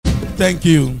Thank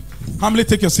you. Humbly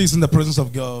take your seats in the presence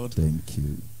of God. Thank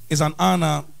you. It's an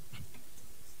honor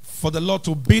for the Lord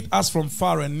to bid us from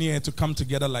far and near to come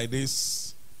together like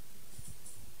this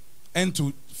and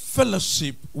to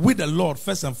fellowship with the Lord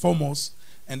first and foremost,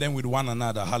 and then with one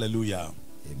another. Hallelujah.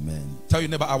 Amen. Tell your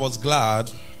neighbor, I was glad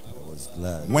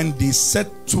when they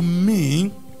said to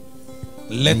me,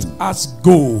 let us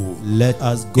go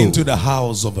into the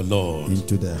house of the Lord.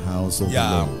 Into the house of the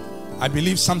Lord. I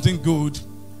believe something good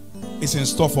is in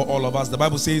store for all of us. The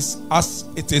Bible says, as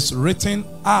it is written,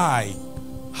 eye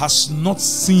has not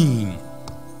seen,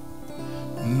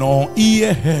 nor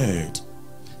ear heard,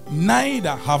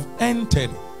 neither have entered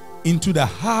into the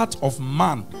heart of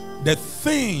man the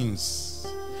things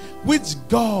which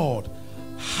God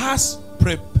has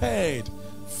prepared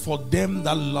for them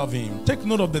that love him. Take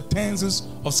note of the tenses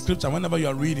of scripture whenever you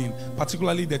are reading,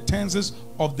 particularly the tenses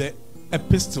of the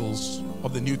epistles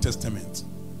of the New Testament.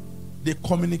 They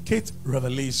communicate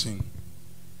revelation.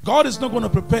 God is not going to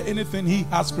prepare anything, he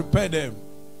has prepared them.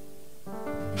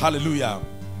 Hallelujah.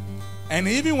 And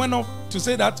he even went on to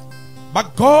say that,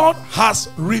 but God has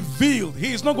revealed.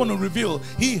 He is not going to reveal.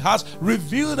 He has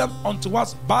revealed them unto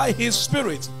us by his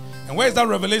Spirit. And where is that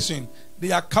revelation?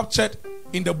 They are captured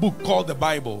in the book called the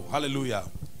Bible. Hallelujah.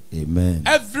 Amen.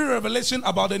 Every revelation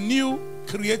about the new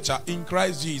creature in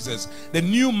Christ Jesus, the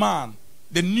new man,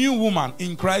 the new woman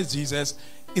in Christ Jesus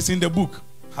is in the book.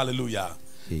 Hallelujah.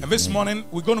 Amen. And this morning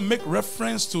we're going to make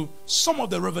reference to some of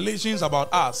the revelations about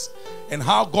us and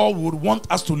how God would want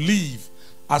us to live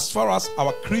as far as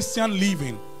our Christian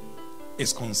living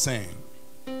is concerned.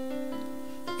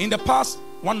 In the past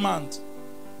 1 month,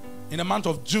 in the month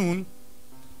of June,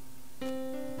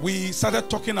 we started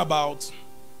talking about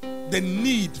the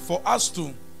need for us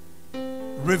to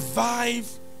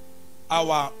revive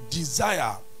our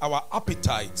desire, our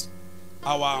appetite,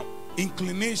 our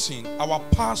inclination, our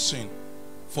passion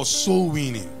for soul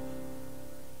winning.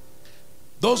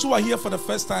 Those who are here for the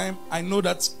first time, I know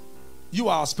that you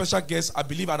are a special guest. I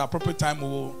believe at an appropriate time we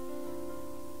will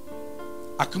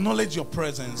acknowledge your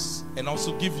presence and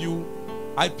also give you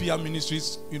IPR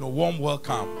Ministries, warm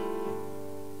welcome.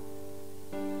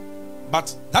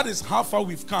 But that is how far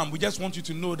we've come. We just want you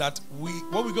to know that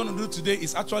what we're going to do today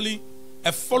is actually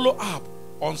a follow-up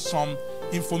on some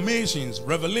informations,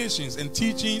 revelations, and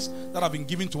teachings that have been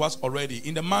given to us already.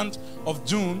 In the month of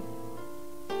June,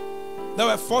 there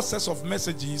were 4 sets of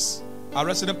messages. Our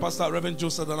resident pastor, Reverend Joe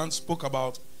Sutherland, spoke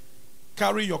about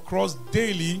carry your cross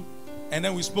daily. And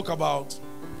then we spoke about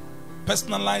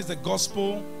personalize the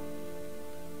gospel,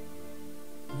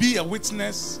 be a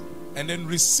witness, and then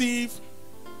receive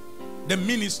the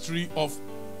ministry of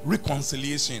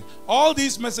reconciliation. All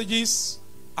these messages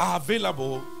are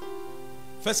available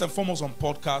first and foremost on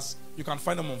podcasts. You can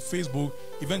find them on Facebook.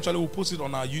 Eventually we'll post it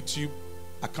on our YouTube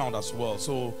account as well.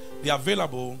 So they're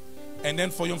available. And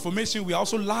then for your information, we are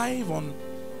also live on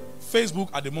Facebook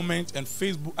at the moment, and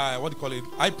Facebook,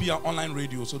 IPR Online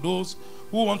Radio. So those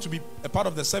who want to be a part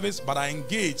of the service but are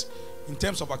engaged in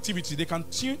terms of activity, they can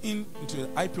tune in into the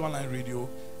IPR Online Radio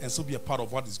and still be a part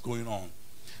of what is going on.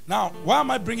 Now, why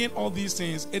am I bringing all these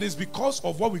things? It is because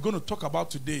of what we're going to talk about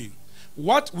today.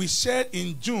 What we shared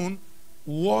in June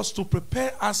was to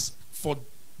prepare us for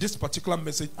this particular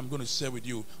message I'm going to share with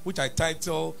you, which I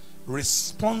title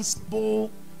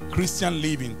Responsible Christian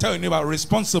Living. Tell your neighbor,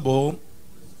 responsible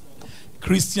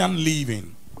Christian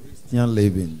living. Christian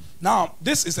living. Now,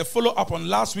 this is a follow-up on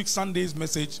last week's Sunday's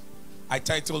message I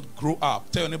titled Grow Up.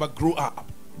 Tell your neighbor, grow up.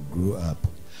 Grow up.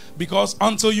 Because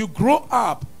until you grow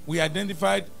up, we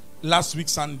identified last week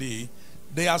Sunday,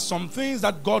 there are some things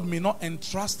that God may not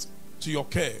entrust to your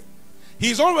care.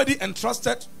 He's already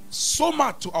entrusted so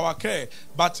much to our care,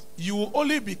 but you will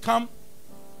only become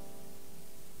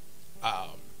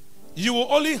you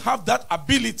will only have that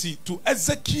ability to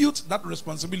execute that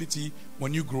responsibility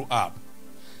when you grow up.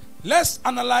 Let's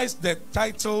analyze the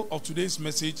title of today's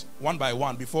message one by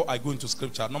one before I go into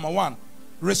scripture. Number 1,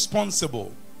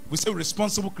 responsible. We say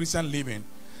responsible Christian living.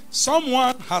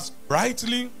 Someone has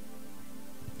rightly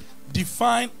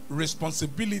defined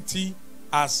responsibility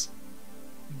as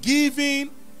giving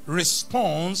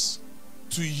response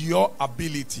to your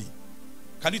ability.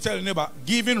 Can you tell your neighbor,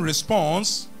 giving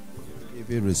response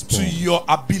to your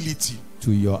ability?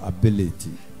 To your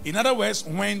ability. In other words,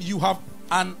 when you have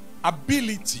an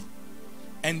ability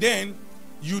and then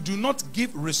you do not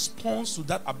give response to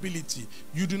that ability,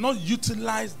 you do not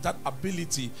utilize that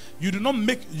ability, you do not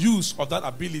make use of that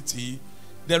ability,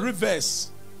 the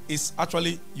reverse is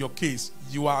actually your case.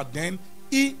 You are then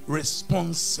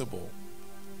irresponsible.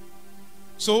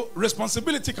 So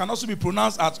responsibility can also be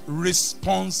pronounced as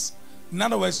responsiveness. In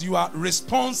other words, you are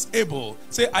responsible.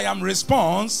 Say, I am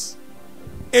responsible.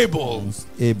 Able.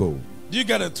 Do you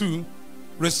get it too?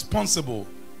 Responsible.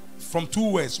 From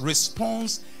two words.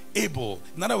 Responsible.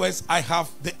 In other words, I have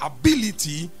the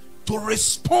ability to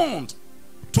respond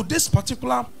to this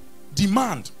particular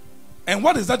demand. And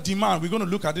what is that demand? We're going to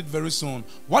look at it very soon.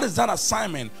 What is that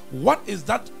assignment? What is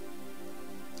that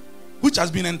which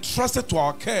has been entrusted to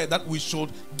our care that we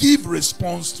should give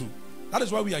response to? That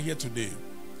is why we are here today.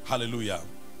 Hallelujah.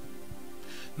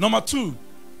 Number 2,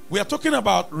 we are talking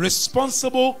about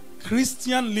responsible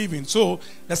Christian living. So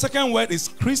the second word is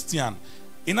Christian.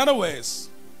 In other words,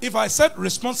 if I said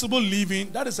responsible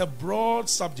living, that is a broad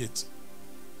subject.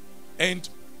 And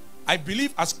I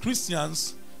believe as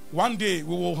Christians, one day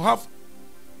we will have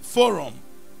forum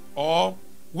or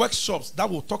workshops that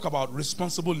will talk about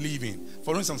responsible living.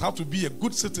 For instance, how to be a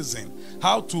good citizen,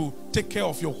 how to take care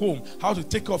of your home, how to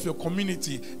take care of your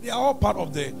community. They are all part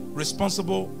of the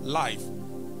responsible life.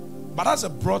 But that's a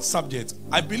broad subject.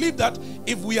 I believe that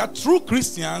if we are true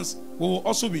Christians, we will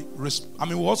also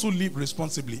we'll also live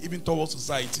responsibly, even towards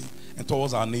society and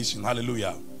towards our nation.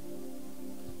 Hallelujah.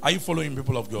 Are you following,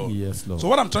 people of God? Yes, Lord. So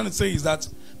what I'm trying to say is that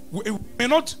we may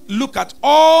not look at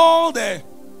all the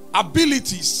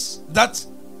abilities that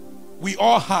we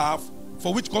all have,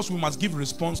 for which cause we must give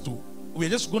response to. We're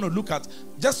just going to look at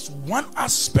just one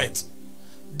aspect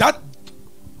that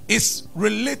is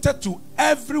related to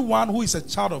everyone who is a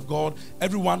child of God,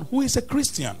 everyone who is a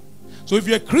Christian. So if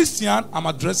you're a Christian, I'm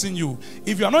addressing you.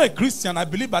 If you're not a Christian, I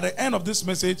believe by the end of this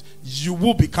message, you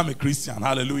will become a Christian.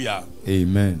 Hallelujah.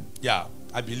 Amen. Yeah,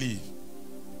 I believe.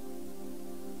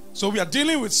 So we are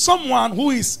dealing with someone who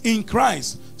is in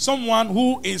Christ, someone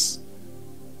who has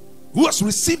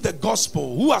received the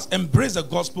gospel, who has embraced the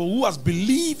gospel, who has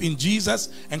believed in Jesus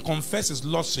and confessed his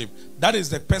lordship. That is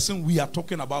the person we are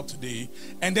talking about today.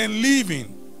 And then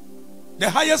living. The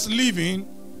highest living,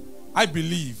 I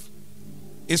believe,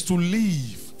 is to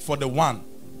live for the one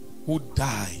who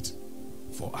died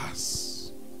for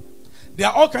us. There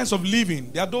are all kinds of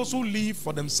living. There are those who live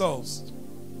for themselves.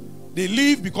 They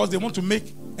live because they want to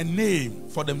make a name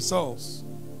for themselves.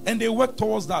 And they work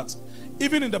towards that.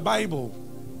 Even in the Bible,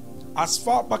 as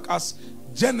far back as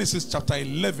Genesis chapter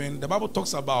 11, the Bible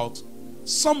talks about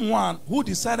someone who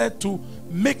decided to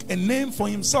make a name for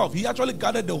himself. He actually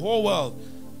gathered the whole world.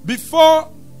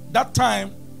 Before that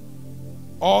time,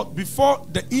 or before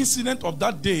the incident of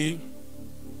that day,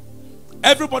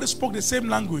 everybody spoke the same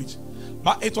language.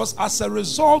 But it was as a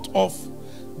result of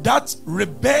that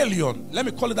rebellion. Let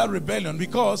me call it that rebellion,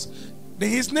 because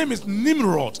his name is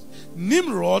Nimrod.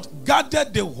 Nimrod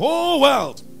gathered the whole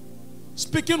world,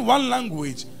 speaking one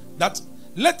language, that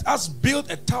let us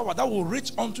build a tower that will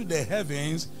reach unto the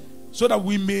heavens so that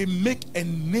we may make a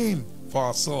name for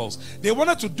ourselves. They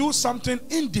wanted to do something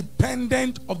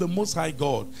independent of the Most High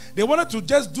God. They wanted to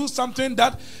just do something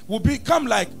that will become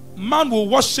like man will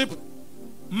worship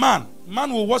man.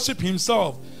 Man will worship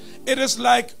himself. It is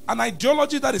like an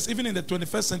ideology that is even in the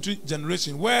 21st century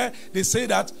generation, where they say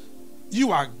that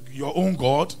you are your own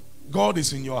God. God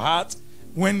is in your heart.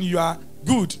 When you are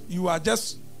good, you are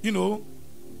just,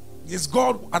 it's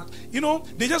God.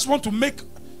 They just want to make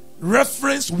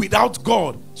reference without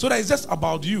God, so that it's just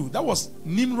about you. That was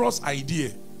Nimrod's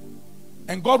idea.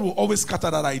 And God will always scatter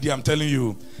that idea, I'm telling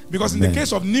you. Because in the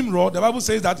case of Nimrod, the Bible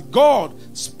says that God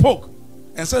spoke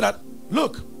and said that,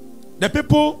 look, the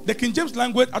people, the King James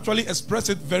language actually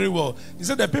expressed it very well. He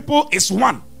said the people is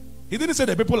one. He didn't say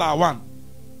the people are one.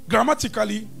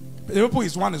 Grammatically, the people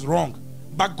is one is wrong.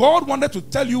 But God wanted to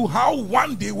tell you how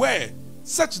one they were,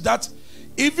 such that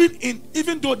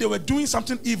even though they were doing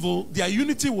something evil, their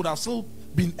unity would have still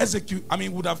been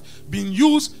would have been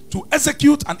used to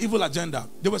execute an evil agenda.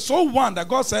 They were so one that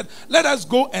God said, let us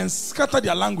go and scatter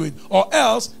their language, or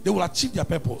else they will achieve their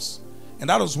purpose. And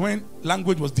that was when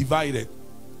language was divided.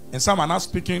 And some are now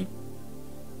speaking.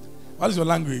 What is your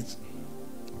language?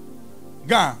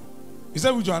 Ga. You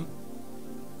said which one?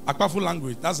 Akpafu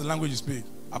language. That's the language you speak.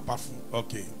 Akpafu.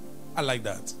 Okay. I like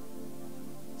that.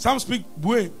 Some speak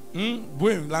Bue.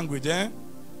 Bue language, eh?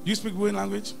 You speak Bue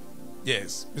language?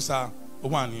 Yes. Mr.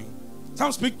 Owani.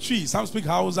 Some speak Chi. Some speak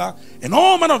Hausa. And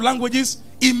all manner of languages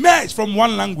emerge from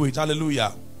one language.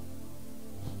 Hallelujah.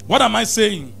 What am I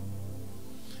saying?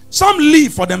 Some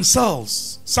live for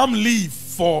themselves. Some live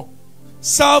for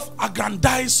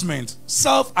self-aggrandizement,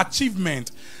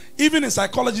 self-achievement. Even in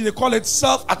psychology, they call it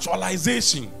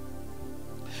self-actualization,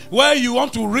 where you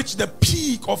want to reach the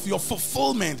peak of your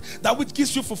fulfillment, that which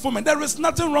gives you fulfillment. There is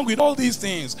nothing wrong with all these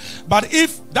things. But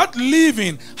if that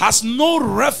living has no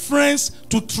reference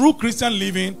to true Christian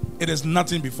living, it is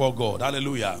nothing before God.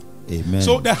 Hallelujah. Amen.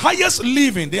 So the highest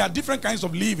living, there are different kinds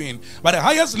of living, but the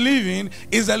highest living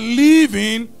is a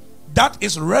living that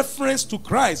is reference to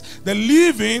Christ. The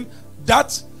living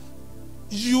that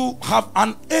you have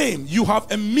an aim, you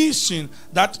have a mission,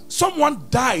 that someone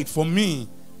died for me.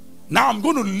 Now I'm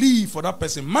going to live for that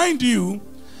person. Mind you,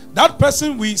 that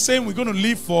person we say we're going to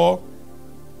live for,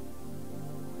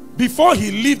 before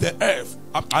he left the earth,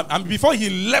 before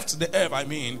he left the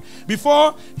earth,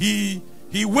 before he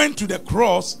went to the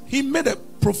cross, he made a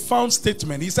profound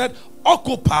statement. He said,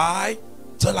 occupy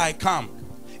till I come.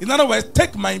 In other words,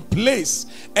 take my place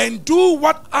and do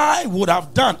what I would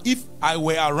have done if I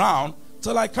were around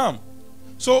till I come.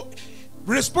 So,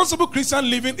 responsible Christian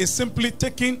living is simply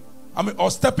taking, or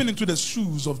stepping into the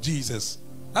shoes of Jesus.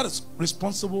 That is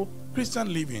responsible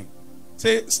Christian living.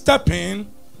 Say, stepping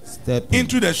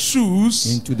into the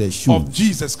shoes of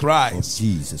Jesus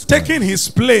Christ. Taking his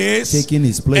place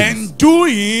and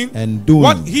doing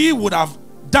what he would have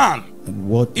done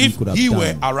if he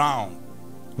were around.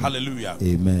 Hallelujah.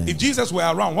 Amen. If Jesus were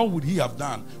around, what would he have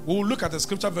done? We will look at the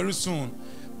scripture very soon.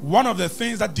 One of the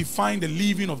things that define the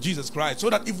living of Jesus Christ. So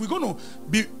that if we're going to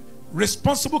be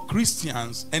responsible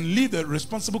Christians and live a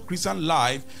responsible Christian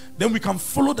life, then we can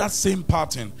follow that same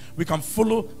pattern. We can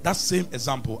follow that same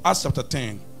example. Acts chapter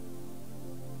 10.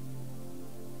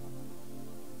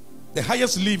 The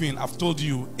highest living, I've told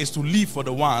you, is to live for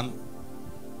the one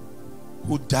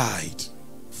who died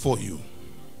for you.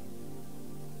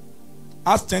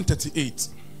 Acts 10:38.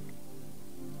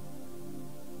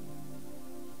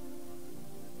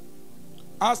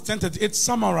 Acts 10:38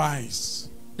 summarize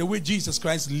the way Jesus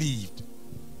Christ lived.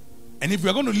 And if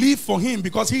we're going to live for him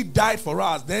because he died for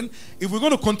us, then if we're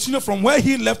going to continue from where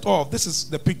he left off, this is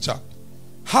the picture.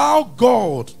 How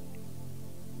God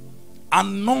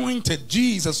anointed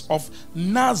Jesus of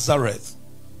Nazareth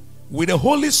with the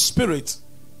Holy Spirit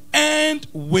and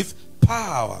with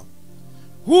power,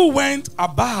 who went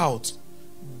about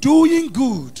doing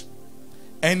good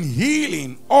and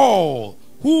healing all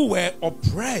who were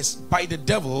oppressed by the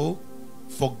devil,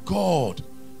 for God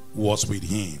was with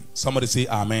him. Somebody say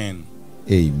amen.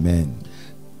 Amen.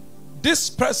 This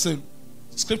person,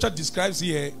 scripture describes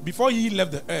here, before he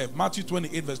left the earth, Matthew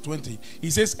 28 verse 20, he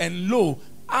says, and lo,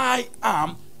 I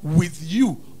am with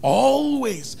you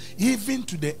always, even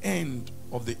to the end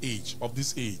of the age, of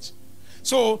this age.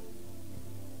 So,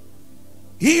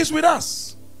 he is with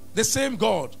us, the same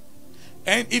God.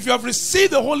 And if you have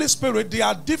received the Holy Spirit, there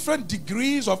are different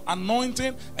degrees of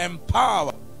anointing and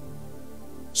power.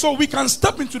 So we can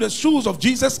step into the shoes of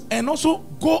Jesus and also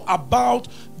go about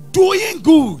doing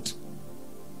good.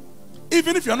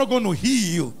 Even if you're not going to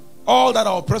heal all that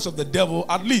are oppressed of the devil,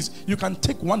 at least you can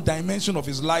take one dimension of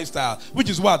his lifestyle, which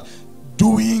is what?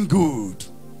 Doing good.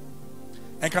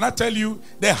 And can I tell you,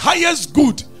 the highest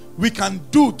good we can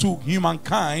do to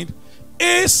humankind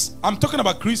is, I'm talking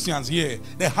about Christians here,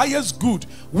 the highest good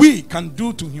we can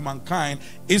do to humankind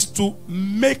is to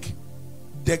make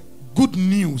the good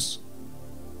news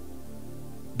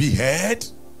be heard,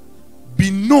 be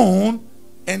known,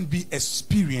 and be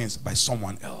experienced by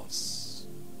someone else.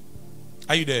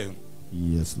 Are you there?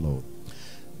 Yes, Lord.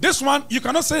 This one, you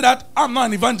cannot say that I'm not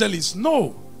an evangelist.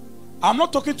 No, I'm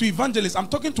not talking to evangelists. I'm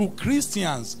talking to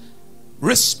Christians.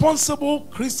 Responsible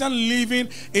Christian living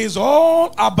is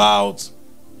all about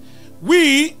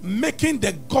we making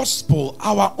the gospel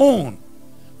our own,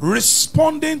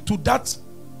 responding to that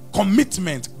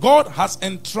commitment. God has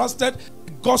entrusted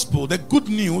the gospel, the good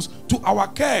news, to our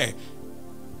care.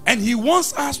 And he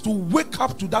wants us to wake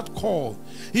up to that call.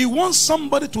 He wants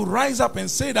somebody to rise up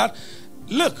and say that,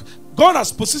 look, God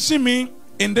has positioned me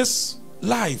in this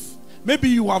life. Maybe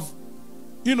you have,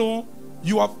 you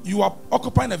are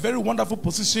occupying a very wonderful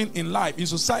position in life, in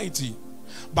society.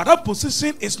 But that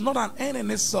position is not an end in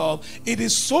itself. It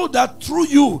is so that through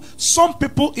you, some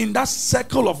people in that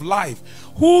circle of life,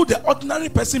 who the ordinary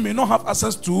person may not have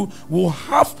access to, will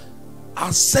have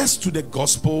access to the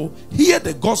gospel, hear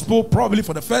the gospel probably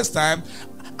for the first time,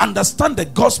 understand the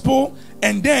gospel,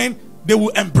 and then they will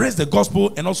embrace the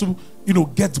gospel and also,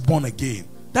 get born again.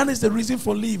 That is the reason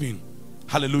for living.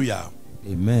 Hallelujah.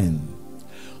 Amen.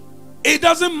 It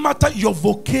doesn't matter your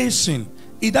vocation.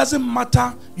 It doesn't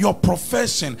matter your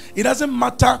profession. It doesn't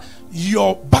matter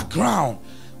your background.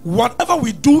 Whatever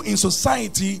we do in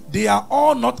society, they are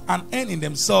all not an end in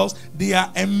themselves. They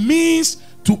are a means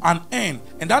to an end.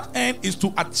 And that end is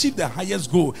to achieve the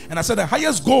highest goal. And I said the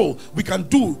highest goal we can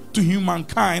do to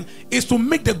humankind is to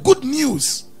make the good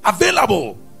news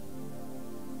available.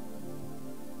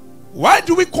 Why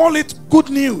do we call it good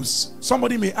news?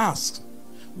 Somebody may ask.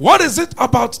 What is it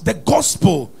about the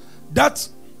gospel that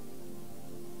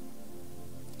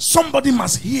Somebody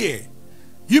must hear.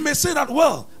 You may say that,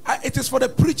 well, it is for the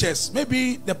preachers.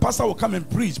 Maybe the pastor will come and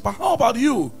preach. But how about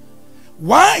you?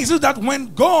 Why is it that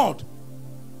when God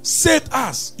saved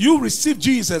us, you received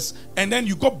Jesus, and then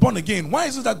you got born again? Why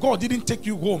is it that God didn't take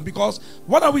you home? Because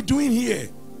what are we doing here?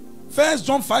 1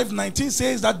 John 5:19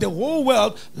 says that the whole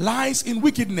world lies in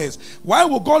wickedness. Why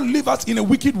will God leave us in a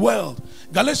wicked world?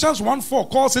 Galatians 1:4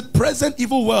 calls it present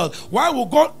evil world. Why will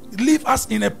God leave us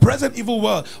in a present evil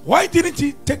world? Why didn't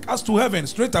He take us to heaven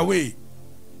straight away?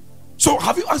 So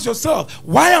have you asked yourself,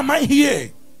 why am I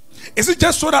here? Is it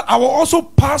just so that I will also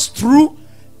pass through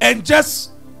and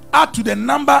just add to the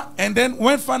number, and then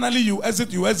when finally you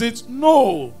exit, you exit?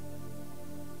 No.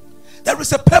 There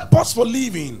is a purpose for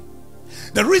living.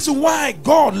 The reason why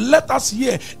God left us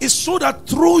here is so that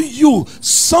through you,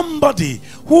 somebody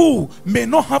who may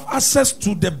not have access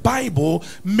to the Bible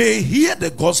may hear the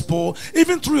gospel,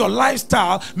 even through your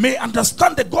lifestyle, may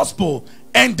understand the gospel,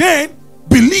 and then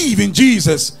believe in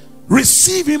Jesus,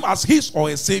 receive Him as his or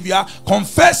a savior,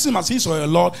 confess Him as his or a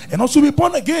Lord, and also be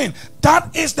born again.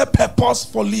 That is the purpose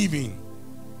for living.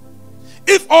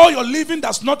 If all your living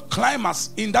does not climb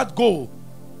us in that goal,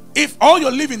 if all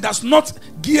your living does not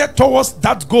gear towards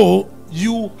that goal,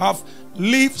 you have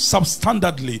lived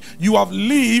substandardly. You have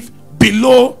lived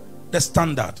below the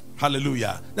standard.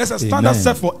 Hallelujah. There's a standard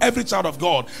set for every child of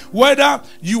God. Whether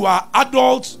you are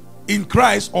adult in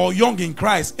Christ or young in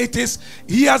Christ,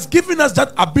 He has given us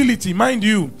that ability. Mind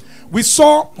you, we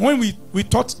saw when we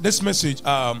taught this message,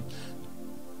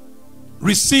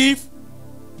 receive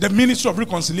the ministry of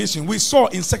reconciliation. We saw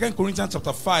in 2 Corinthians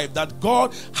chapter 5 that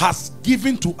God has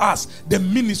given to us the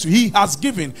ministry. He has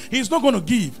given. He's not going to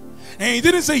give. And He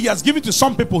didn't say He has given to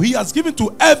some people. He has given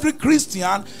to every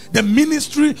Christian the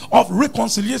ministry of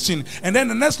reconciliation. And then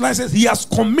the next line says He has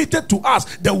committed to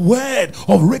us the word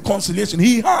of reconciliation.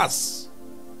 He has.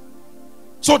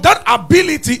 So that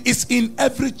ability is in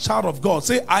every child of God.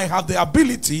 Say, I have the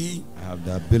ability. I have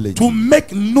the ability to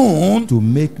make known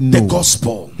the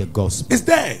gospel. The gospel is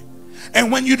there.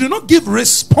 And when you do not give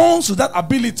response to that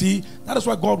ability, that is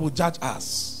why God will judge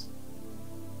us.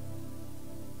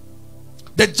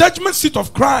 The judgment seat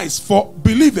of Christ for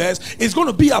believers is going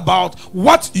to be about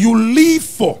what you live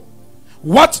for,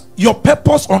 what your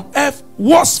purpose on earth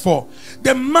was for.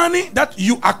 The money that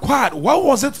you acquired, what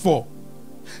was it for?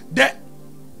 The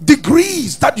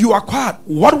degrees that you acquired,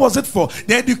 what was it for?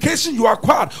 The education you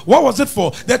acquired, what was it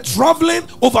for? The traveling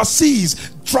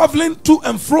overseas, traveling to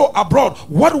and fro abroad,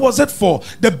 what was it for?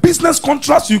 The business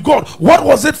contracts you got, what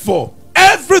was it for?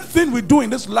 Everything we do in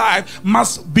this life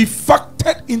must be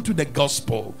factored into the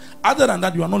gospel. Other than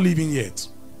that, you are not living yet.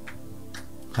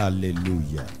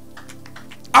 Hallelujah.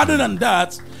 Other than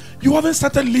that, you haven't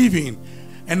started living.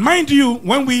 And mind you,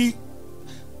 when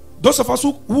those of us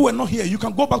who were not here, you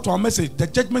can go back to our message, the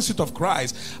judgment seat of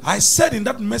Christ. I said in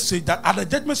that message that at the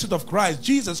judgment seat of Christ,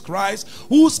 Jesus Christ,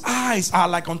 whose eyes are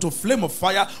like unto a flame of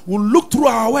fire, will look through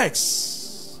our works.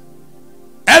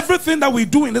 Everything that we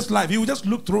do in this life, He will just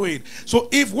look through it. So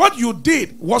if what you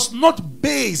did was not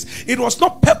based, it was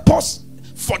not purpose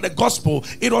for the gospel,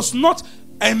 it was not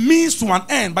a means to an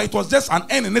end, but it was just an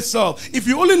end in itself. If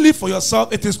you only live for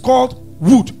yourself, it is called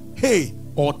wood, hay,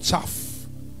 or chaff.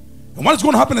 And what is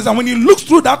going to happen is that when He looks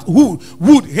through that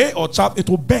wood, hay, or chaff, it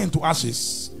will burn to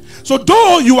ashes. So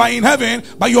though you are in heaven,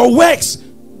 but your works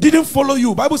didn't follow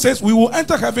you. Bible says we will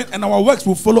enter heaven and our works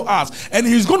will follow us. And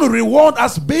He's going to reward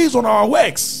us based on our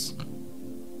works.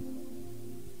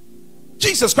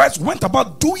 Jesus Christ went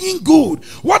about doing good.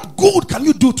 What good can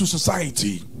you do to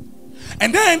society?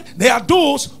 And then there are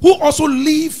those who also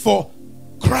live for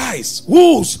Christ,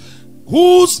 whose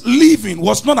living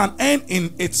was not an end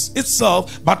in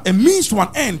itself, but a means to an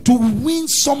end, to win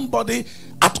somebody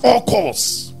at all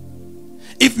costs.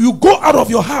 If you go out of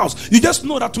your house, you just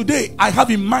know that today I have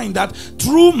in mind that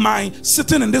through my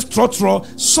sitting in this trotro,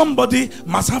 somebody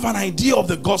must have an idea of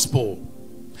the gospel.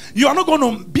 You are not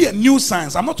going to be a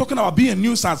nuisance. I'm not talking about being a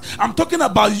nuisance. I'm talking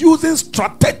about using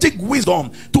strategic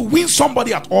wisdom to win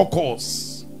somebody at all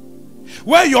costs.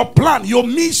 Where your plan, your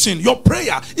mission, your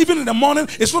prayer, even in the morning,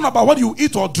 it's not about what you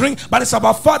eat or drink, but it's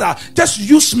about, Father, just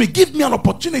use me. Give me an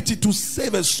opportunity to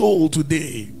save a soul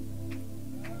today.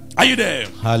 Are you there?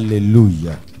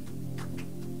 Hallelujah.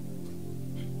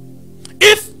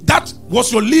 If that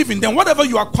was your living, then whatever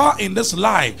you acquire in this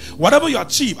life, whatever you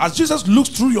achieve, as Jesus looks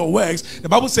through your works, the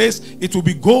Bible says it will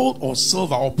be gold or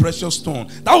silver or precious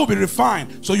stone. That will be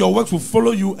refined, so your works will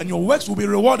follow you and your works will be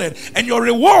rewarded. And your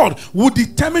reward will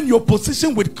determine your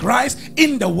position with Christ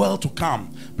in the world to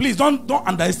come. Please don't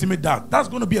underestimate that. That's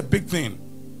going to be a big thing.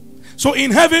 So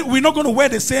in heaven, we're not going to wear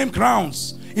the same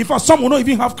crowns. In fact, some will not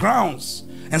even have crowns.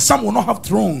 and some will not have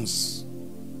thrones.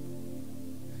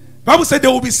 Bible said they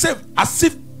will be saved as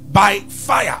if by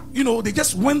fire. You know, they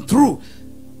just went through.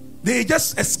 They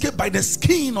just escaped by the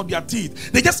skin of their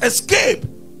teeth. They just escaped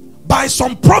by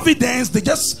some providence. They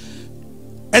just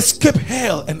escaped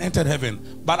hell and entered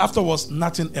heaven. But afterwards,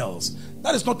 nothing else.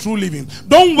 That is not true living.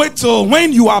 Don't wait till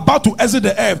when you are about to exit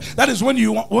the earth. That is when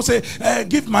you will say,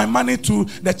 give my money to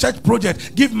the church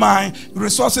project. Give my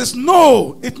resources.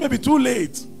 No, it may be too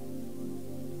late.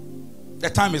 The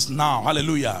time is now.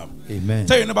 Hallelujah. Amen.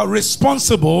 Tell you about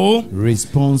responsible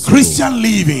Christian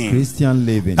living.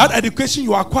 That education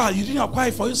you acquire, you didn't acquire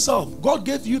it for yourself. God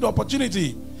gave you the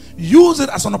opportunity. Use it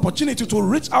as an opportunity to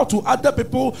reach out to other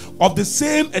people of the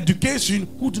same education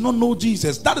who do not know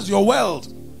Jesus. That is your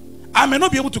world. I may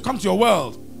not be able to come to your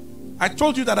world. I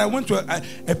told you that I went to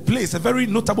a place, a very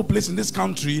notable place in this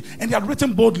country, and they had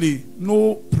written boldly,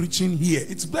 no preaching here.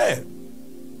 It's there.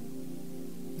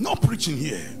 No preaching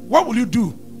here. What will you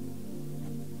do?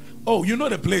 Oh, you know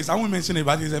the place. I won't mention it,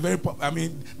 but it's a very,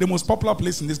 the most popular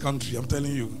place in this country. I'm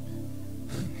telling you.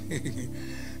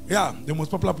 Yeah, the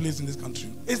most popular place in this country.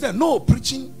 Is there no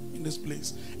preaching in this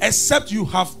place? Except you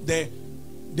have they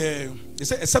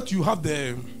say, except you have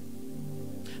the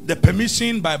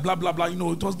permission by blah, blah, blah. You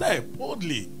know, it was there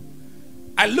boldly.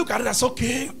 I look at it as,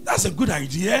 okay, that's a good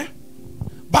idea.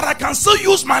 But I can still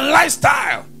use my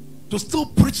lifestyle to still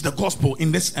preach the gospel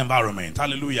in this environment.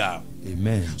 Hallelujah.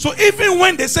 Amen. So even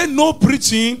when they say no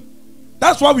preaching,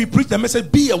 that's why we preach the message,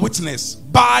 be a witness.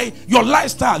 By your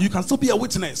lifestyle, you can still be a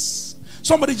witness.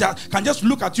 Somebody can just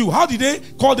look at you. How did they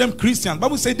call them Christians? The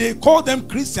Bible says they called them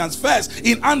Christians first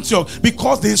in Antioch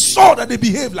because they saw that they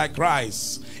behaved like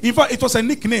Christ. In fact, it was a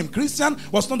nickname. Christian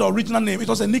was not the original name. It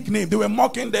was a nickname. They were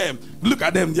mocking them. Look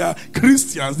at them. They are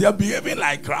Christians. They are behaving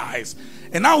like Christ.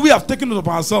 And now we have taken it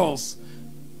upon ourselves.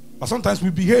 But sometimes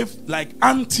we behave like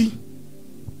anti.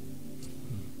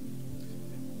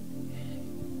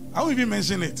 I won't even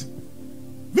mention it.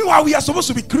 Meanwhile, we are supposed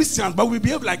to be Christians, but we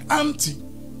behave like anti.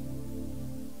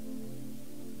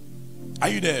 Are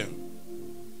you there?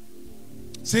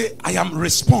 Say, I am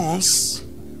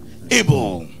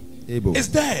responsible. It's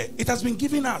there. It has been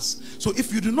given us. So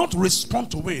if you do not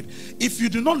respond to it, if you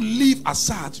do not live as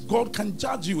such, God can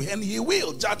judge you, and He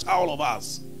will judge all of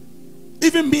us.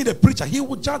 Even me, the preacher, He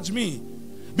will judge me.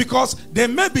 Because there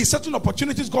may be certain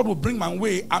opportunities God will bring my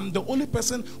way. I'm the only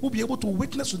person who will be able to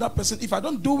witness to that person. If I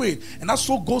don't do it, and that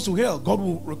soul goes to hell, God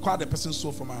will require the person's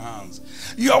soul from my hands.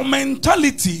 Your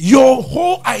mentality, your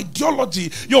whole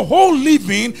ideology, your whole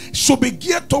living should be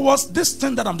geared towards this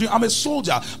thing that I'm doing. I'm a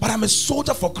soldier, but I'm a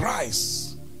soldier for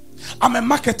Christ. I'm a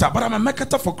marketer, but I'm a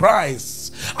marketer for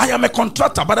Christ. I am a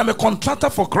contractor, but I'm a contractor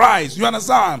for Christ. You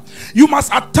understand? You must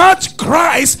attach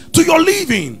Christ to your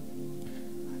living.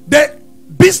 The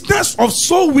business of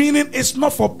soul winning is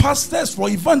not for pastors, for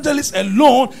evangelists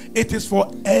alone. It is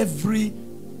for every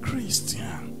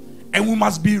Christian. And we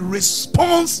must be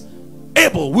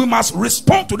responsible. We must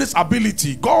respond to this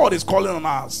ability God is calling on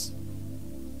us.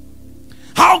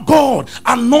 How God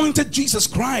anointed Jesus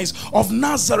Christ of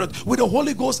Nazareth with the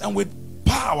Holy Ghost and with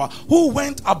power, who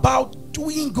went about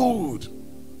doing good.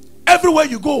 Everywhere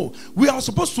you go, we are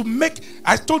supposed to make,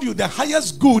 I told you, the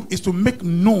highest good is to make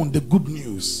known the good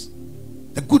news.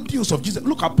 The good news of Jesus.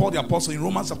 Look at Paul the Apostle in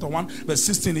Romans chapter 1 verse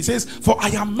 16. He says, for I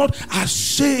am not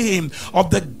ashamed of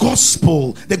the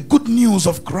gospel, the good news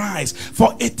of Christ,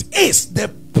 for it is the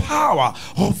power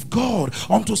of God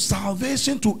unto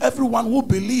salvation to everyone who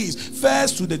believes,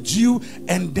 first to the Jew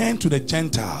and then to the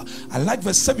Gentile. I like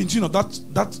verse 17 of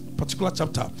that particular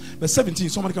chapter. Verse 17,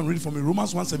 somebody can read it for me.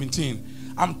 Romans 1:17.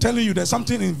 I'm telling you, there's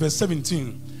something in verse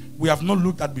 17 we have not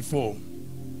looked at before.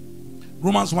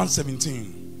 Romans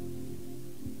 1:17.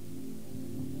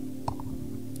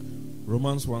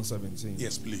 Romans 1:17.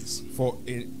 Yes, please. For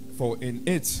in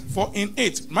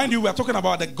it, mind you, we are talking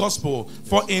about the gospel.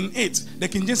 For in it, the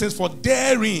King James says, for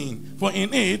therein, for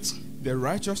in it, the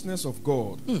righteousness of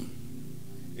God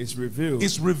is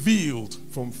revealed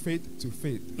from faith to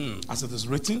faith. As it is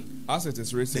written,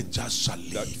 the just shall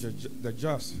live. The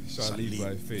just shall live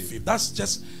by faith. That's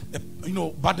just,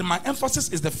 but my emphasis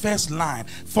is the first line.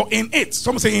 For in it,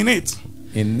 someone say in it.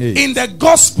 In the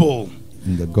gospel.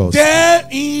 In the gospel. There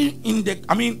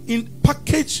in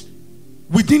package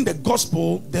within the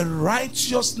gospel, the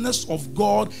righteousness of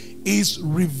God is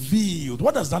revealed.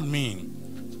 What does that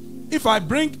mean? If I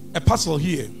bring a puzzle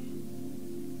here,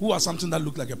 who has something that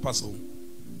looks like a puzzle?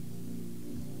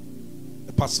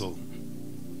 A puzzle.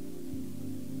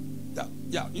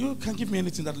 Yeah, you can give me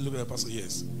anything that looks like a puzzle.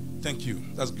 Yes. Thank you.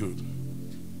 That's good.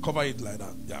 Cover it like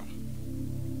that. Yeah.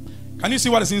 Can you see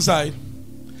what is inside?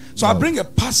 So I bring a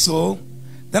puzzle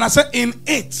Then I said, in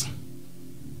it,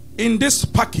 in this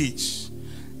package,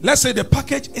 let's say the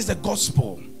package is the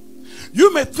gospel.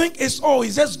 You may think it's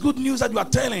just good news that you are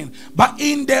telling, but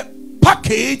in the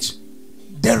package,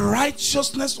 the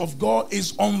righteousness of God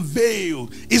is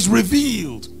unveiled, is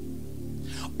revealed.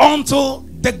 Until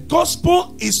the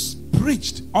gospel is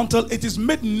preached, until it is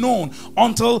made known,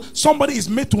 until somebody is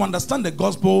made to understand the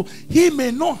gospel, he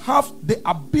may not have the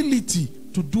ability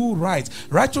to do right.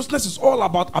 Righteousness is all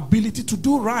about ability to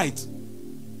do right.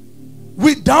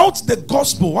 Without the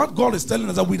gospel, what God is telling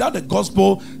us, that without the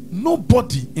gospel,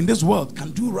 nobody in this world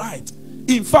can do right.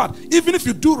 In fact, even if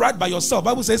you do right by yourself,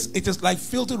 the Bible says it is like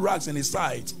filthy rags in his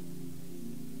sight.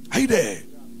 Are you there?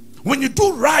 When you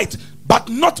do right, but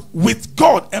not with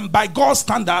God and by God's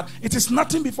standard, it is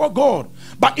nothing before God.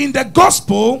 But in the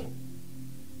gospel,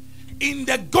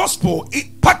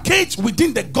 it packaged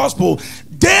within the gospel,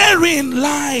 therein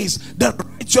lies the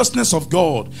righteousness of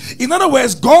God. In other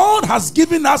words, God has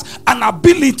given us an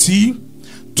ability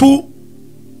to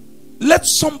let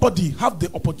somebody have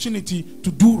the opportunity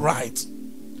to do right,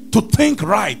 to think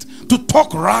right, to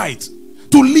talk right,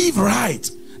 to live right.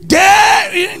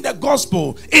 There in the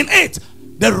gospel, in it,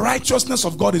 the righteousness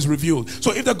of God is revealed.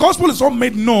 So if the gospel is all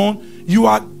made known, you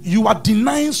are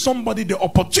denying somebody the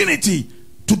opportunity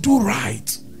to do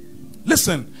right.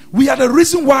 Listen, we are the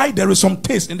reason why there is some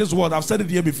taste in this world. I've said it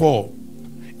here before.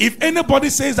 If anybody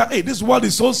says that, hey, this world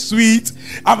is so sweet,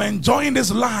 I'm enjoying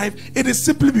this life, it is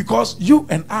simply because you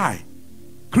and I,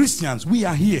 Christians, we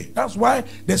are here. That's why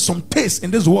there's some taste in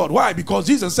this world. Why? Because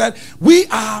Jesus said, we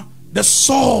are the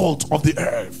salt of the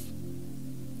earth.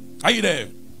 Are you there?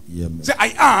 Yeah, say,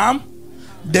 I am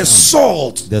the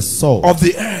salt of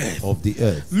the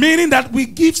earth. Meaning that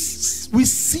we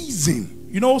season.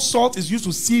 You know, salt is used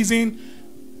to season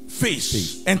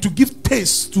fish and to give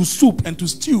taste to soup and to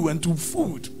stew and to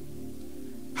food.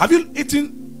 Have you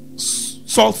eaten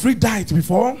salt-free diet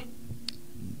before?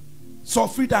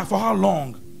 Salt-free diet for how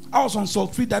long? I was on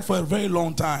salt-free diet for a very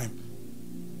long time.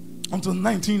 Until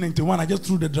 1991, I just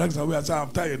threw the drugs away. I said,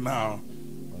 I'm tired now.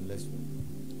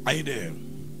 Are you there?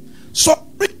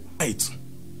 Salt-free diet.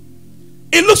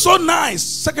 It looks so nice.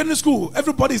 Secondary school,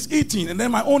 everybody's eating, and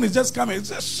then my own is just coming.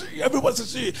 Everybody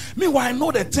says she. Meanwhile, I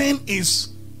know the thing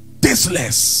is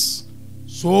tasteless.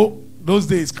 So those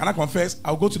days, can I confess?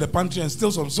 I'll go to the pantry and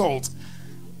steal some salt.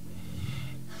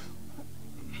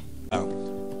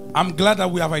 I'm glad that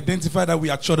we have identified that we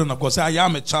are children of God. Say, I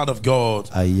am a child of God.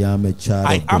 I am a child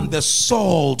of God. I am the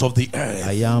salt of the earth.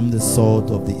 I am the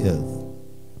salt of the earth.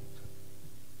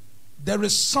 There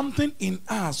is something in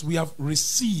us we have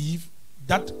received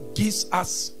that gives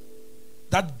us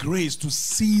that grace to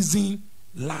season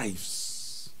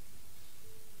lives.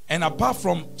 And apart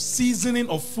from seasoning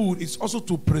of food, it's also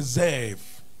to preserve.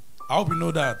 I hope you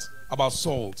know that about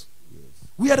salt. Yes.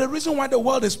 We are the reason why the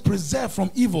world is preserved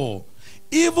from evil.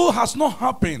 Evil has not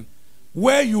happened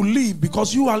where you live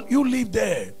because you live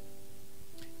there.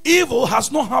 Evil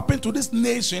has not happened to this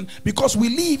nation because we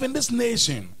live in this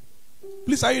nation.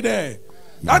 Please, are you there? Yes.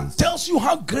 That tells you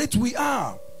how great we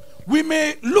are. We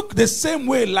may look the same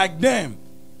way like them,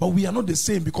 but we are not the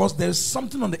same because there's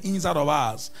something on the inside of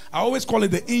us. I always call it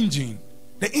the engine.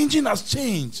 The engine has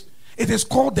changed. It is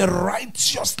called the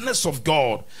righteousness of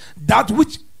God. That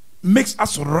which makes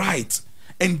us right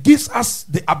and gives us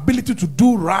the ability to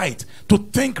do right, to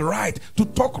think right, to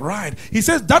talk right. He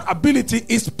says that ability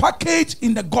is packaged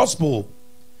in the gospel.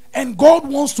 And God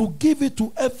wants to give it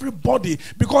to everybody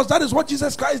because that is what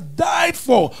Jesus Christ died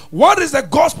for. What is the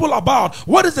gospel about?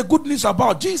 What is the good news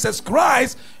about? Jesus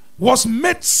Christ was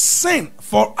made sin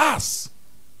for us,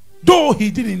 though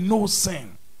he didn't know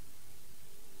sin.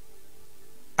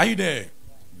 Are you there?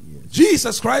 Yes.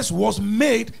 Jesus Christ was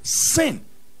made sin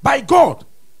by God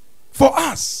for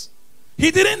us. He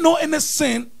didn't know any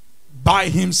sin by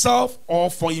himself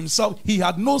or for himself. He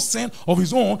had no sin of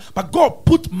his own, but God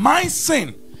put my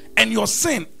sin and your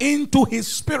sin into his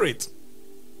spirit.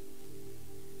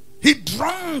 He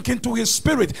drank into his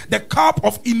spirit the cup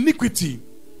of iniquity.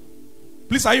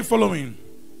 Please, are you following?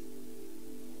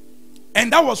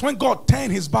 And that was when God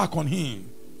turned his back on him.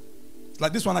 It's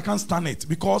like this one, I can't stand it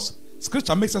because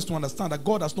scripture makes us to understand that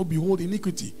God does not behold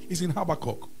iniquity. It's in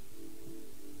Habakkuk,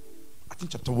 I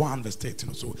think chapter 1 verse 13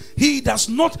 or so. He does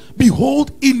not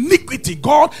behold iniquity.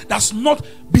 God does not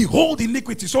behold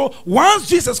iniquity. So once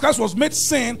Jesus Christ was made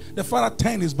sin, the Father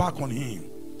turned his back on him.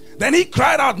 Then he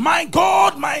cried out, my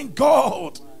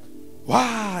God,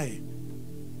 why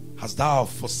hast thou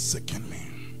forsaken me?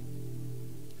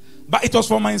 But it was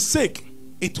for my sake.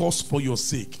 It was for your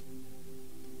sake.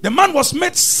 The man was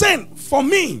made sin for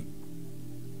me.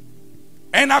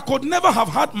 And I could never have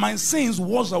had my sins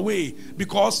washed away,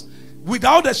 because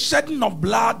without the shedding of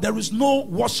blood, there is no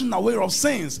washing away of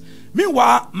sins.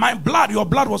 Meanwhile, my blood, your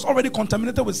blood, was already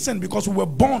contaminated with sin because we were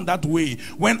born that way.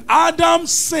 When Adam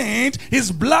sinned,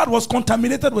 his blood was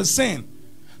contaminated with sin.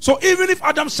 So even if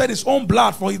Adam shed his own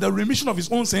blood for the remission of his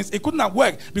own sins, it couldn't have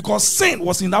worked because sin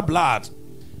was in that blood.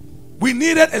 We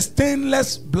needed a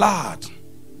stainless blood.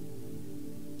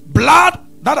 Blood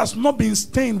that has not been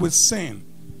stained with sin.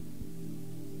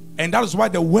 And that is why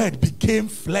the word became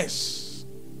flesh.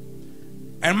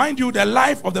 And mind you, the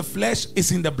life of the flesh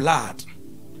is in the blood.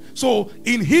 So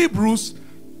in Hebrews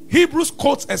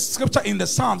quotes a scripture in the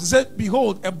Psalms. It said,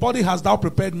 behold, a body hast thou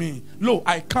prepared me. Lo,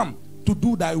 I come to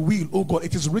do thy will, O God.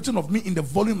 It is written of me in the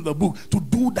volume of the book, to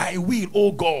do thy will,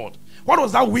 O God. What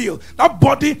was that will? That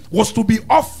body was to be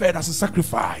offered as a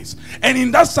sacrifice. And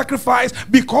in that sacrifice,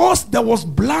 because there was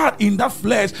blood in that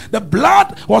flesh, the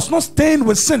blood was not stained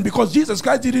with sin, because Jesus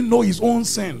Christ didn't know his own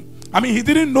sin. He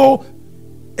didn't know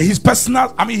his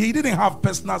personal, he didn't have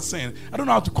personal sin. I don't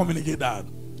know how to communicate that.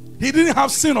 He didn't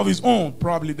have sin of his own,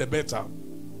 probably the better.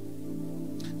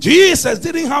 Jesus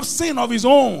didn't have sin of his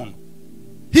own.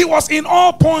 He was in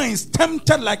all points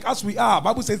tempted like as we are.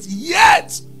 Bible says,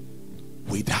 yet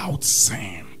without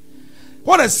sin.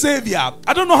 What a savior.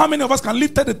 I don't know how many of us can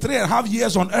live 33.5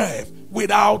 years on earth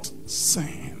without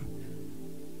sin.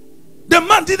 The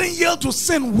man didn't yield to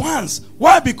sin once.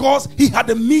 Why? Because he had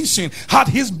a mission. Had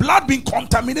his blood been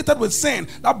contaminated with sin,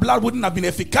 that blood wouldn't have been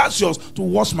efficacious to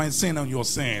wash my sin and your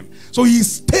sin. So he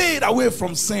stayed away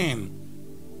from sin.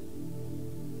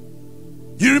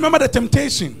 You remember the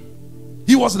temptation?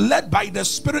 He was led by the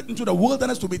Spirit into the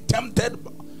wilderness to be tempted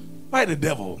by the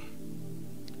devil.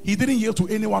 He didn't yield to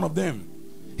any one of them.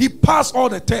 He passed all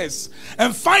the tests.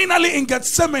 And finally in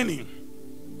Gethsemane,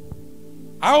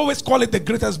 I always call it the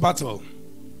greatest battle.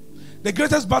 The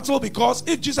greatest battle, because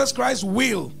if Jesus Christ's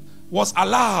will was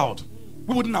allowed,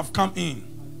 we wouldn't have come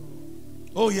in.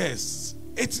 Oh yes.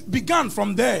 It began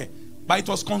from there, but it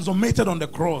was consummated on the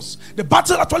cross. The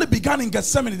battle actually began in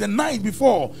Gethsemane the night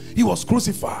before he was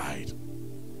crucified.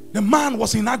 The man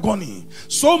was in agony,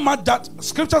 so much that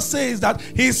scripture says that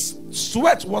his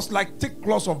sweat was like thick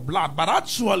clots of blood. But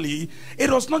actually,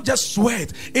 it was not just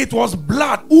sweat, it was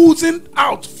blood oozing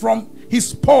out from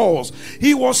his pores.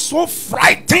 He was so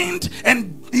frightened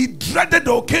and he dreaded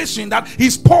the occasion that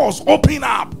his pores opened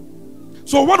up.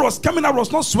 So what was coming out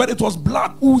was not sweat, it was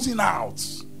blood oozing out.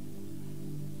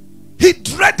 He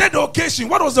dreaded the occasion.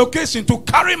 What was the occasion? To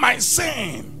carry my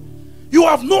sin. You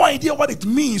have no idea what it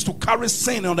means to carry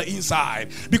sin on the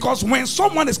inside. Because when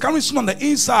someone is carrying sin on the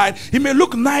inside, he may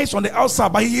look nice on the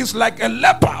outside, but he is like a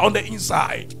leper on the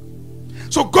inside.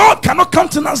 So God cannot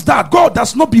countenance that. God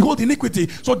does not behold iniquity.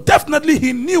 So definitely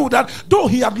he knew that though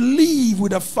he had lived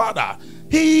with the Father,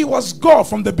 he was God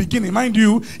from the beginning. Mind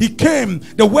you, he came,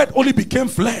 the word only became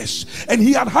flesh. And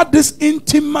he had this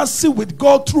intimacy with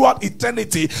God throughout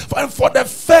eternity. And for the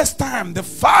first time, the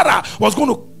Father was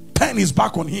going to turn his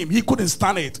back on him. He couldn't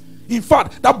stand it. In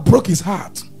fact, that broke his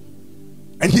heart.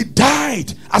 And he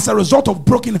died as a result of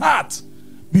broken heart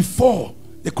before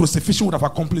the crucifixion would have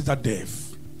accomplished that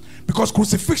death. Because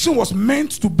crucifixion was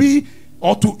meant to be,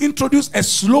 or to introduce, a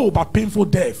slow but painful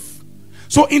death.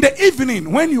 So in the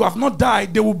evening, when you have not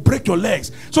died, they will break your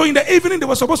legs. So in the evening, they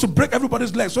were supposed to break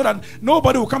everybody's legs so that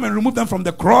nobody will come and remove them from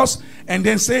the cross and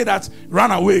then say that,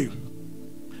 run away.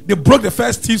 They broke the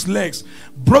first thief's legs,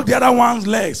 broke the other one's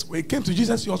legs. When it came to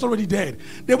Jesus, he was already dead.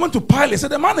 They went to Pilate,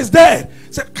 said, the man is dead.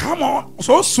 Said, come on,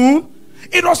 so soon?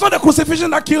 It was not the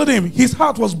crucifixion that killed him. His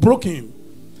heart was broken.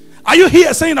 Are you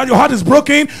here saying that your heart is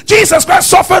broken? Jesus Christ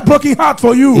suffered broken heart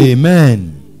for you.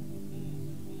 Amen.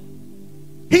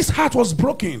 His heart was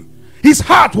broken. His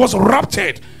heart was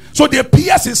ruptured. So they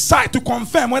pierced his side to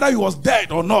confirm whether he was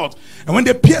dead or not. And when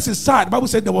they pierced his side, the Bible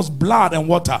said there was blood and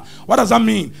water. What does that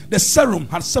mean? The serum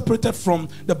had separated from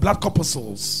the blood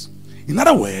corpuscles. In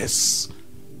other words,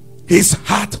 his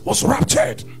heart was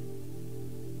ruptured.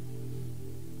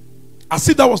 As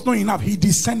if that was not enough, he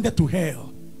descended to hell.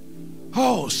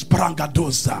 Oh,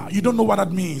 Sprangadosa. You don't know what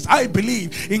that means. I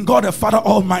believe in God the Father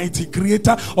Almighty,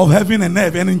 creator of heaven and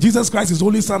earth, and in Jesus Christ, his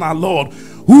only Son, our Lord,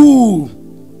 who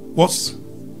was...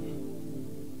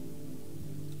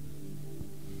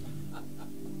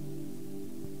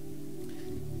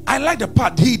 I like the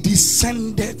part, he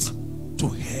descended to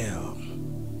hell.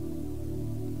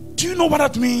 Do you know what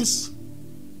that means?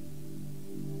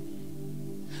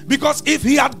 Because if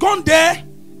he had gone there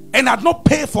and had not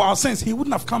paid for our sins, he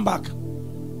wouldn't have come back.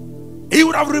 He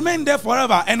would have remained there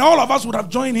forever, and all of us would have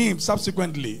joined him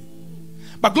subsequently.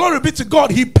 But glory be to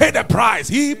God, he paid the price.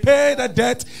 He paid the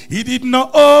debt he did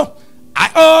not owe. I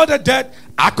owed a debt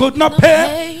I could not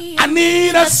pay. I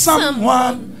needed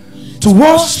someone to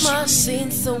wash my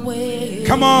sins away.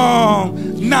 Come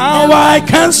on, now I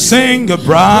can sing a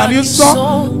brand new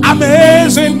song.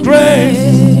 Amazing grace.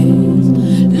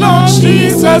 Lord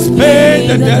Jesus paid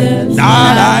the debt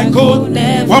that I could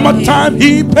never. One more time,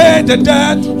 He paid the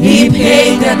debt. He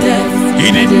paid the debt.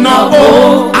 He did not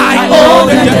owe. I owe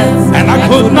the debt, and I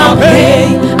could not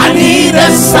pay. I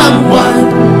needed someone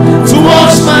to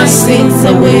wash my sins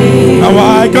away. Now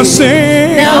I can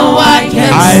sing. Now I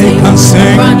can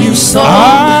sing. A brand new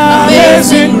song.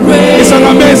 Amazing grace. It's an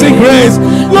amazing grace.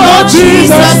 Lord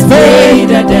Jesus paid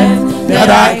the debt that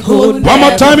I could. One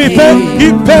more time, He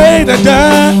paid the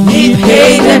debt. He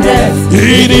paid the debt.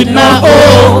 He did not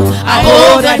owe. I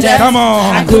owe the debt. Come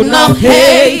on. I could not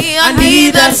pay. I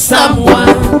needed someone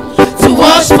to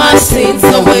wash my sins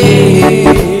away.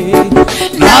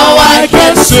 Now I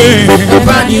can sing a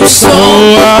brand new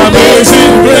song.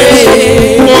 Amazing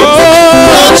grace.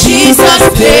 Lord Jesus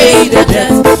paid the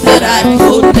debt that I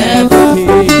could never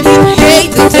pay. He paid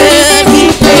the debt.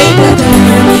 He paid the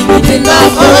debt. He did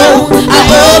not owe. I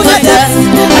owe the debt.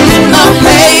 I did not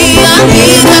pay. I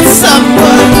needed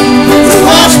someone to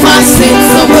wash my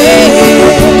sins away.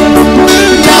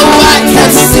 Now I can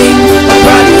sing a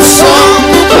brand new song.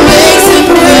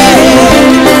 Amazing grace.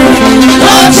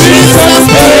 Lord Jesus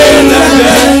paid the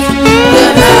debt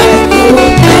that I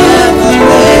could never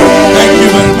pay. Thank you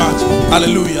very much.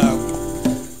 Hallelujah.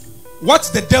 What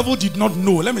the devil did not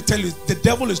know, let me tell you, the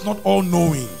devil is not all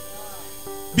knowing.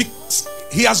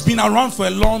 He has been around for a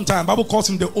long time. The Bible calls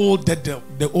him the old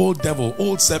devil,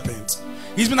 old serpent.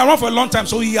 He's been around for a long time,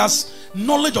 so he has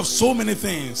knowledge of so many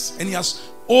things, and he has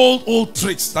old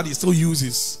tricks that he still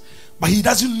uses, but he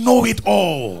doesn't know it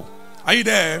all. Are you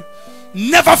there?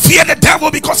 Never fear the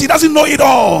devil, because he doesn't know it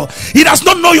all. He does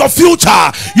not know your future.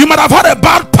 You might have had a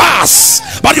bad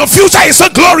past, but your future is so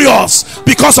glorious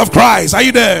because of Christ. Are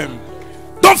you there?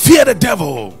 Don't fear the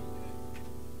devil.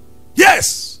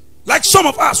 Yes, like some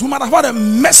of us, we might have had a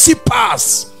messy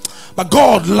past, but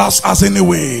God loves us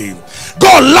anyway.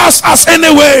 God loves us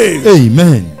anyway.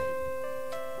 Amen.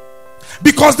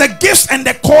 Because the gifts and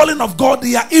the calling of God,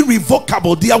 they are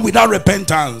irrevocable. They are without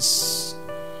repentance.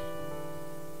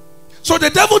 So the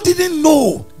devil didn't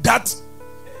know that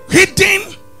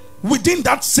hidden within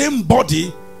that same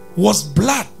body was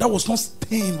blood that was not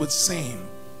stained with sin.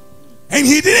 And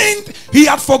he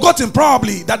had forgotten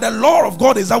probably that the law of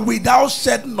God is that without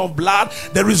shedding of blood,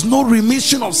 there is no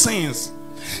remission of sins.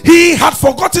 He had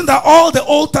forgotten that all the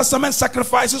Old Testament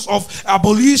sacrifices of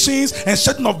ablutions and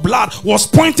shedding of blood was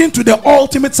pointing to the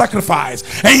ultimate sacrifice.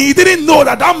 And he didn't know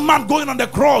that that man going on the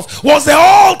cross was the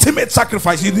ultimate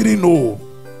sacrifice. He didn't know.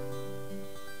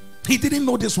 He didn't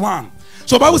know this one.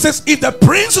 So the Bible says, if the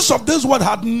princes of this world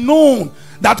had known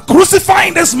that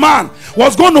crucifying this man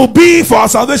was going to be for our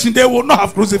salvation, they would not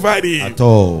have crucified him at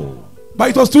all. But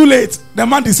it was too late. The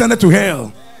man descended to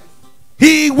hell.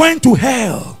 He went to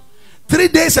hell 3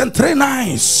 days and 3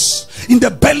 nights in the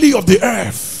belly of the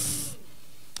earth.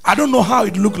 I don't know how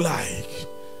it looked like,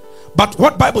 but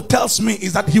what Bible tells me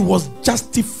is that he was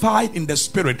justified in the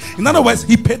spirit. In other words,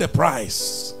 he paid the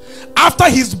price. After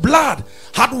his blood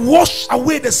had washed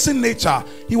away the sin nature,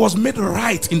 he was made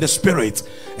right in the spirit,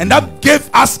 and that gave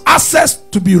us access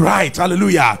to be right.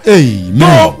 Hallelujah.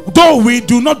 Amen. Though we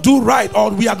do not do right,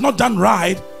 or we have not done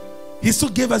right, he still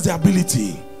gave us the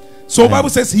ability. So the Bible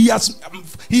says he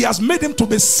has made him to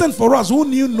be sin for us who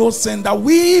knew no sin, that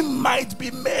we might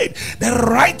be made the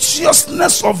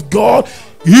righteousness of God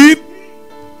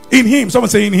in him. Someone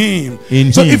say in him.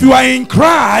 So if you are in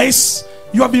Christ,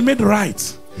 you have been made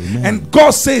right. Amen. And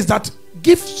God says that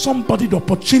give somebody the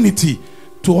opportunity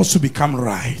to also become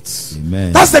right.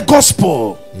 Amen. That's the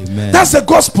gospel. Amen. That's the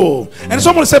gospel. Amen. And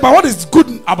somebody say, but what is good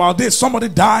about this? Somebody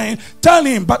dying. Tell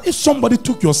him, but if somebody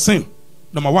took your sin,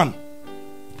 number 1,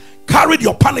 carried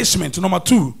your punishment, number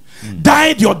 2,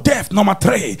 died your death, number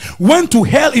 3, went to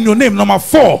hell in your name, number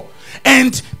 4,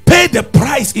 and paid the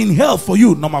price in hell for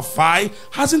you, number 5,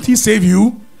 hasn't he saved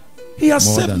you? He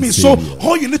has saved me. So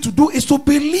all you need to do is to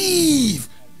believe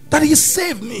that he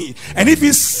saved me. And if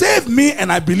he saved me and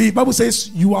I believe, Bible says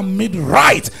you are made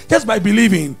right just by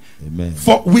believing. Amen.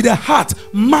 For with the heart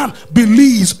man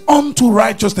believes unto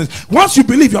righteousness. Once you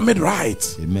believe, you are made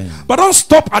right. Amen. But don't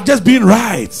stop at just being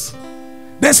right.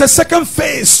 There's a second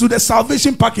phase to the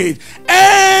salvation package.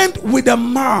 And with the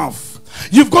mouth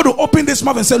You've got to open this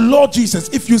mouth and say, Lord Jesus,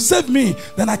 if you save me,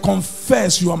 then I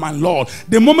confess you are my Lord.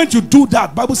 The moment you do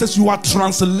that, Bible says you are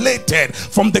translated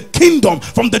from the kingdom,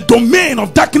 from the domain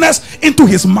of darkness into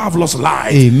his marvelous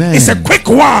light. Amen. It's a quick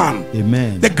one.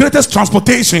 Amen. The greatest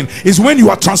transportation is when you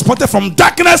are transported from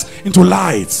darkness into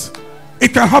light.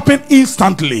 It can happen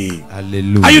instantly.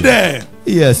 Hallelujah. Are you there?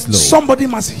 Yes, Lord. Somebody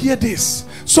must hear this.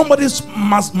 Somebody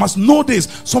must know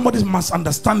this. Somebody must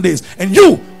understand this. And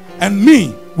you and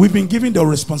me, we've been given the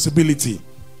responsibility.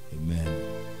 Amen.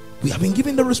 We have been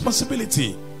given the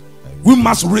responsibility. We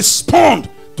must respond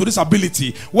to this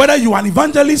ability. Whether you are an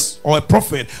evangelist or a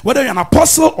prophet, whether you're an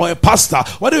apostle or a pastor,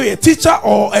 whether you're a teacher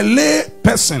or a lay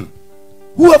person,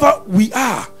 whoever we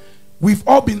are, we've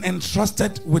all been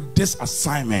entrusted with this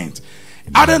assignment.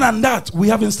 Other than that, we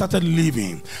haven't started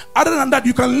living. Other than that,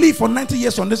 you can live for 90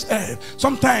 years on this earth.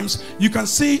 Sometimes you can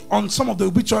see on some of the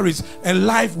obituaries a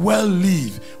life well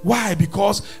lived. Why?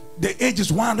 Because the age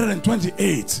is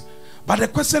 128. But the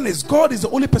question is, God is the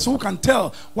only person who can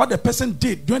tell what the person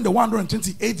did during the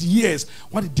 128 years,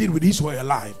 what he did with his or her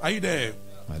life. Are you there?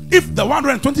 Hallelujah. If the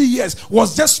 120 years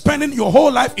was just spending your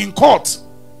whole life in court,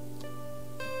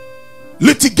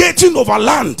 litigating over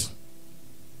land,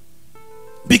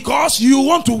 because you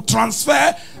want to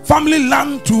transfer family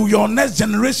land to your next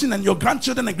generation and your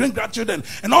grandchildren and great-grandchildren,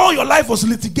 and all your life was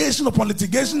litigation upon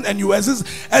litigation, and you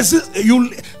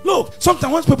look,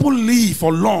 sometimes when people live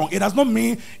for long, it does not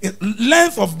mean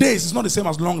length of days is not the same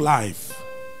as long life.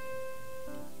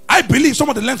 I believe some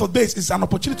of the length of days is an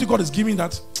opportunity God is giving,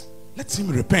 that let him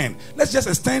repent. Let's just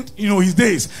extend his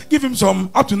days. Give him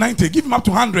some up to 90, give him up to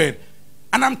 100.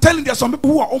 And I'm telling you, there are some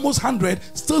people who are almost 100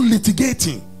 still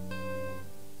litigating.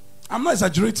 I'm not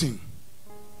exaggerating.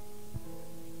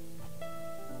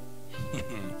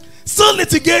 Still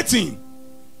litigating.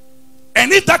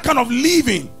 And if that kind of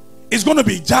living is going to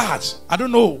be judged, I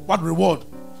don't know what reward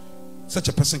such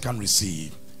a person can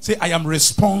receive. Say, I am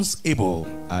responsible.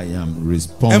 I am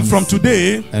responsible.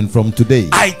 And from today,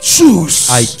 I choose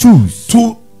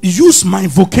to use my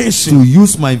vocation,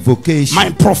 my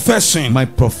profession,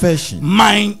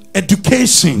 my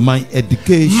education, my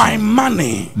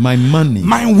money,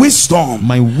 my wisdom,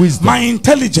 my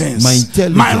intelligence,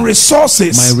 my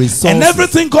resources, and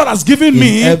everything God has given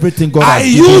me. I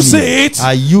use it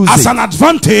as an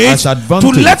advantage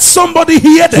to let somebody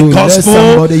hear the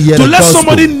gospel, to let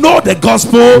somebody know the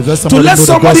gospel, to let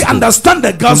somebody understand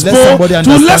the gospel,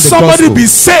 to let somebody be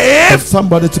saved,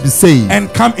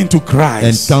 and come into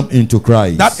Christ.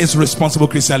 That is responsible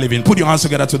Christian living. Put your hands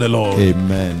together to the Lord.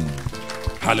 Amen.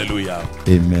 Hallelujah.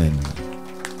 Amen.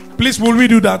 Please, will we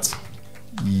do that?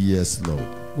 Yes, Lord.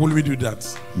 Will we do that?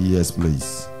 Yes,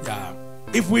 please. Yeah.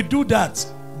 If we do that,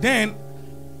 then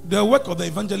the work of the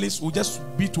evangelist will just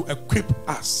be to equip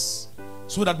us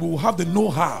so that we will have the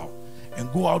know-how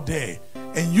and go out there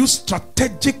and use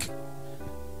strategic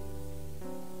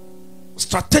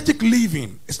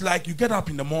living. It's like you get up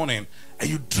in the morning and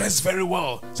you dress very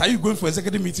well. So are you going for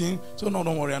executive meeting? So no,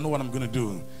 don't worry, I know what I'm going to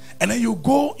do. And then you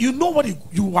go, you know what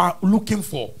you are looking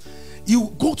for.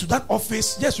 You go to that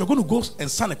office. Yes, you're going to go and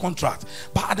sign a contract,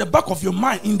 but at the back of your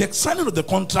mind, in the signing of the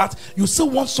contract, you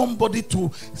still want somebody to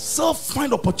still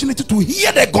find opportunity to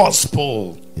hear the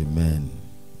gospel. Amen.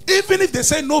 Even if they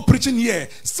say no preaching here,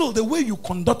 still the way you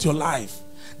conduct your life,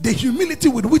 the humility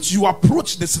with which you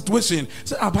approach the situation.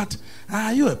 Say, but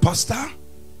are you a pastor?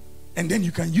 And then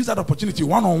you can use that opportunity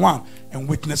one-on-one and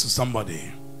witness to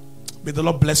somebody. May the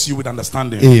Lord bless you with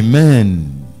understanding.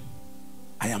 Amen.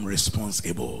 I am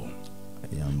responsible.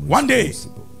 One day,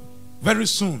 very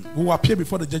soon, we will appear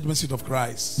before the judgment seat of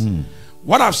Christ.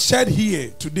 What I've said here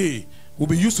today will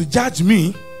be used to judge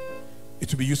me.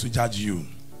 It will be used to judge you.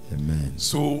 Amen.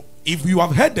 So if you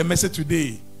have heard the message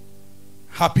today,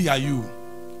 happy are you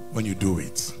when you do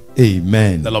it.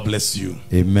 Amen. The Lord bless you.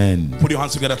 Amen. Put your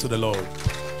hands together to the Lord.